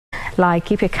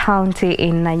Laikipia County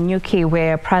in Nanyuki,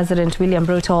 where President William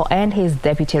Ruto and his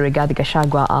deputy Rigathi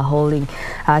Gachagua are holding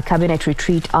a cabinet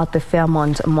retreat at the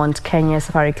Fairmont Mount Kenya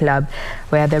Safari Club,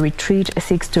 where the retreat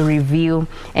seeks to review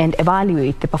and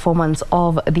evaluate the performance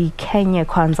of the Kenya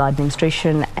Kwanza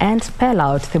administration and spell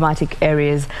out thematic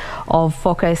areas of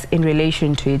focus in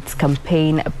relation to its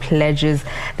campaign pledges.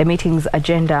 The meeting's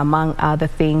agenda, among other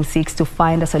things, seeks to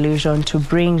find a solution to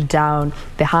bring down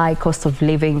the high cost of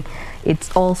living.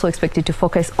 It's also expected to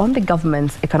focus on the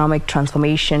government's economic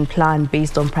transformation plan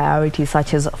based on priorities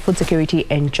such as food security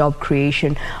and job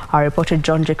creation. Our reporter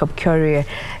John Jacob Courier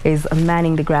is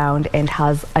manning the ground and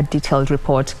has a detailed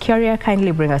report. Courier,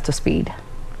 kindly bring us to speed.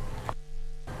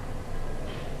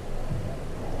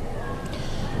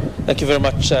 Thank you very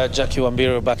much, Jackie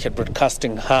Wambiru, back at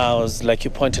Broadcasting House. Like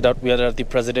you pointed out, we are at the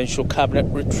presidential cabinet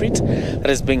retreat that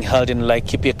is being held in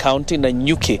Laikipia County,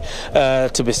 Nanyuki,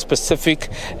 to be specific.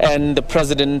 And the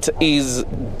president is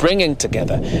bringing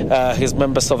together his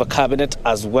members of a cabinet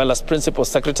as well as principal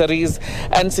secretaries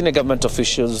and senior government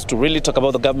officials to really talk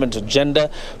about the government agenda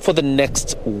for the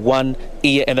next 1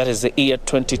 year, and that is the year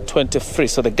 2023.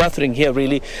 So the gathering here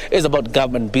really is about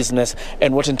government business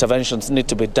and what interventions need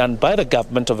to be done by the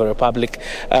government of the Republic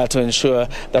to ensure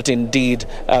that indeed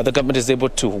the government is able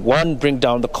to, one, bring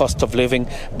down the cost of living,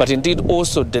 but indeed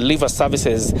also deliver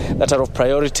services that are of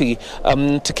priority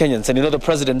to Kenyans. And you know, the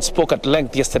president spoke at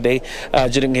length yesterday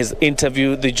during his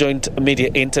interview, the joint media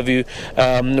interview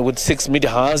with 6 media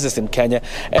houses in Kenya,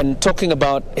 and talking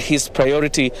about his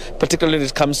priority, particularly when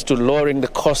it comes to lowering the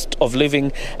cost of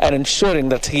living and ensuring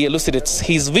that he elucidates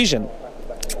his vision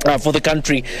for the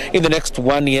country in the next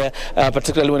 1 year,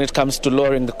 particularly when it comes to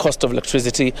lowering the cost of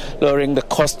electricity, lowering the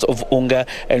cost of unga,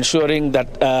 ensuring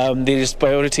that there is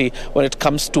priority when it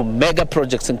comes to mega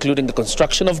projects, including the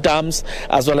construction of dams,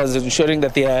 as well as ensuring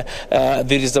that there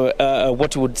is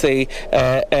what you would say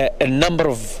a number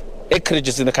of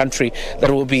acreages in the country that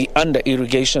will be under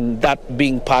irrigation, that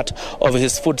being part of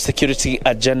his food security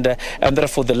agenda. And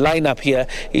therefore the lineup here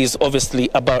is obviously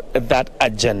about that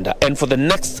agenda. And for the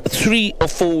next 3 or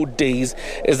 4 days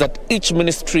is that each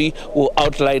ministry will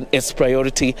outline its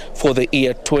priority for the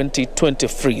year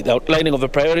 2023. The outlining of a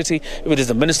priority, if it is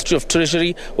the Ministry of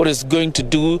Treasury, what it's going to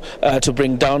do to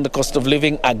bring down the cost of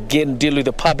living, again deal with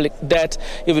the public debt.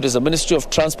 If it is the Ministry of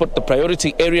Transport, the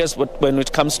priority areas when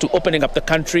it comes to opening up the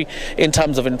country in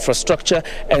terms of infrastructure,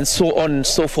 and so on and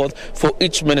so forth for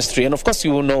each ministry. And of course, you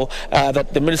will know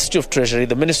that the Ministry of Treasury,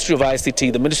 the Ministry of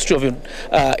ICT, the Ministry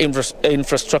of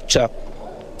Infrastructure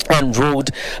and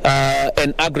Road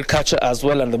and Agriculture as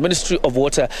well, and the Ministry of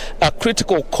Water are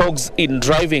critical cogs in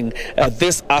driving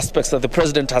these aspects that the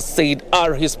president has said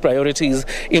are his priorities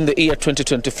in the year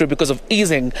 2023 because of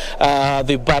easing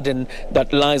the burden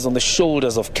that lies on the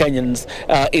shoulders of Kenyans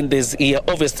in this year,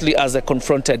 obviously as they're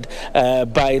confronted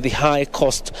by the high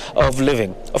cost of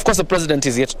living. Of course, the president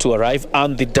is yet to arrive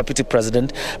and the deputy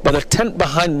president, but the tent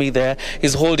behind me there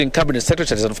is holding cabinet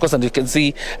secretaries, and of course, and you can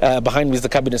see behind me is the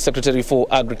cabinet secretary for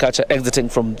Agriculture exiting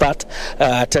from that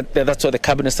tent there. That's where the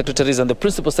cabinet secretaries and the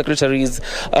principal secretaries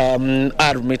are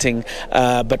meeting,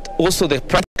 but also the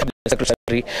prime cabinet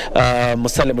secretary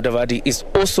Musalia Mudavadi is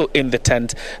also in the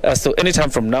tent. So anytime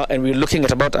from now, and we're looking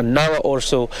at about an hour or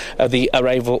so, the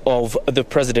arrival of the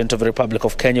President of the Republic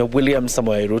of Kenya, William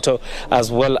Samoei Ruto,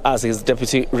 as well as his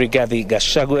deputy Rigathi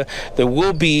Gachagua. There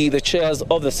will be the chairs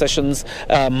of the sessions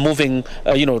moving,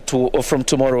 from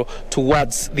tomorrow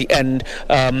towards the end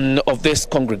of this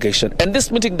congregation. And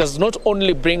this meeting does not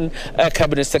only bring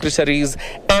cabinet secretaries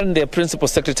and their principal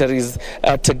secretaries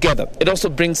together. It also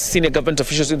brings senior government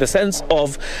officials in the sense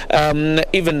of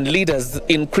even leaders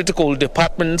in critical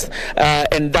departments,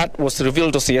 and that was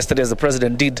revealed also yesterday as the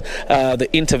president did the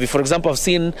interview. For example, I've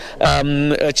seen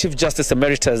Chief Justice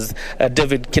Emeritus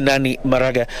David Kinani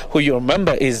Maraga, who you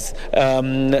remember is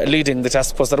leading the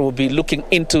task force that will be looking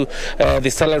into the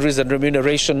salaries and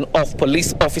remuneration of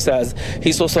police officers.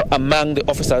 He's also among the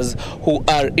officers who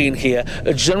are in here,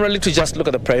 generally to just look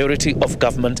at the priority of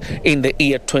government in the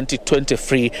year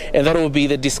 2023, and that will be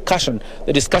the discussion.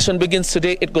 The discussion begins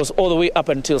today. It goes all the way up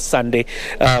until Sunday.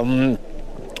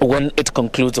 When it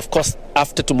concludes, of course,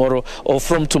 after tomorrow or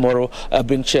from tomorrow,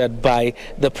 being chaired by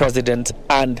the president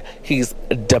and his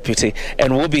deputy.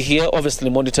 And we'll be here,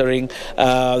 obviously, monitoring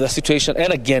the situation.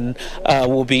 And again,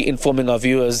 we'll be informing our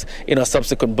viewers in our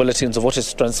subsequent bulletins of what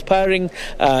is transpiring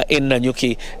in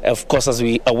Nanyuki, of course, as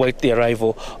we await the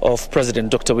arrival of President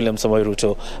Dr. William Samoei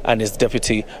Ruto and his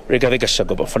deputy, Rigathi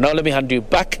Gachagua. But for now, let me hand you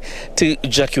back to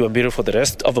Jackie Wambiru for the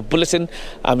rest of the bulletin.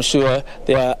 I'm sure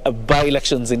there are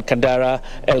by-elections in Kandara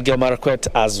Elgeyo Marakwet,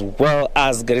 as well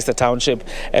as Garissa Township.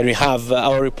 And we have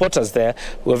our reporters there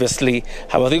who obviously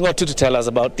have a thing or two to tell us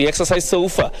about the exercise so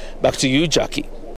far. Back to you, Jackie.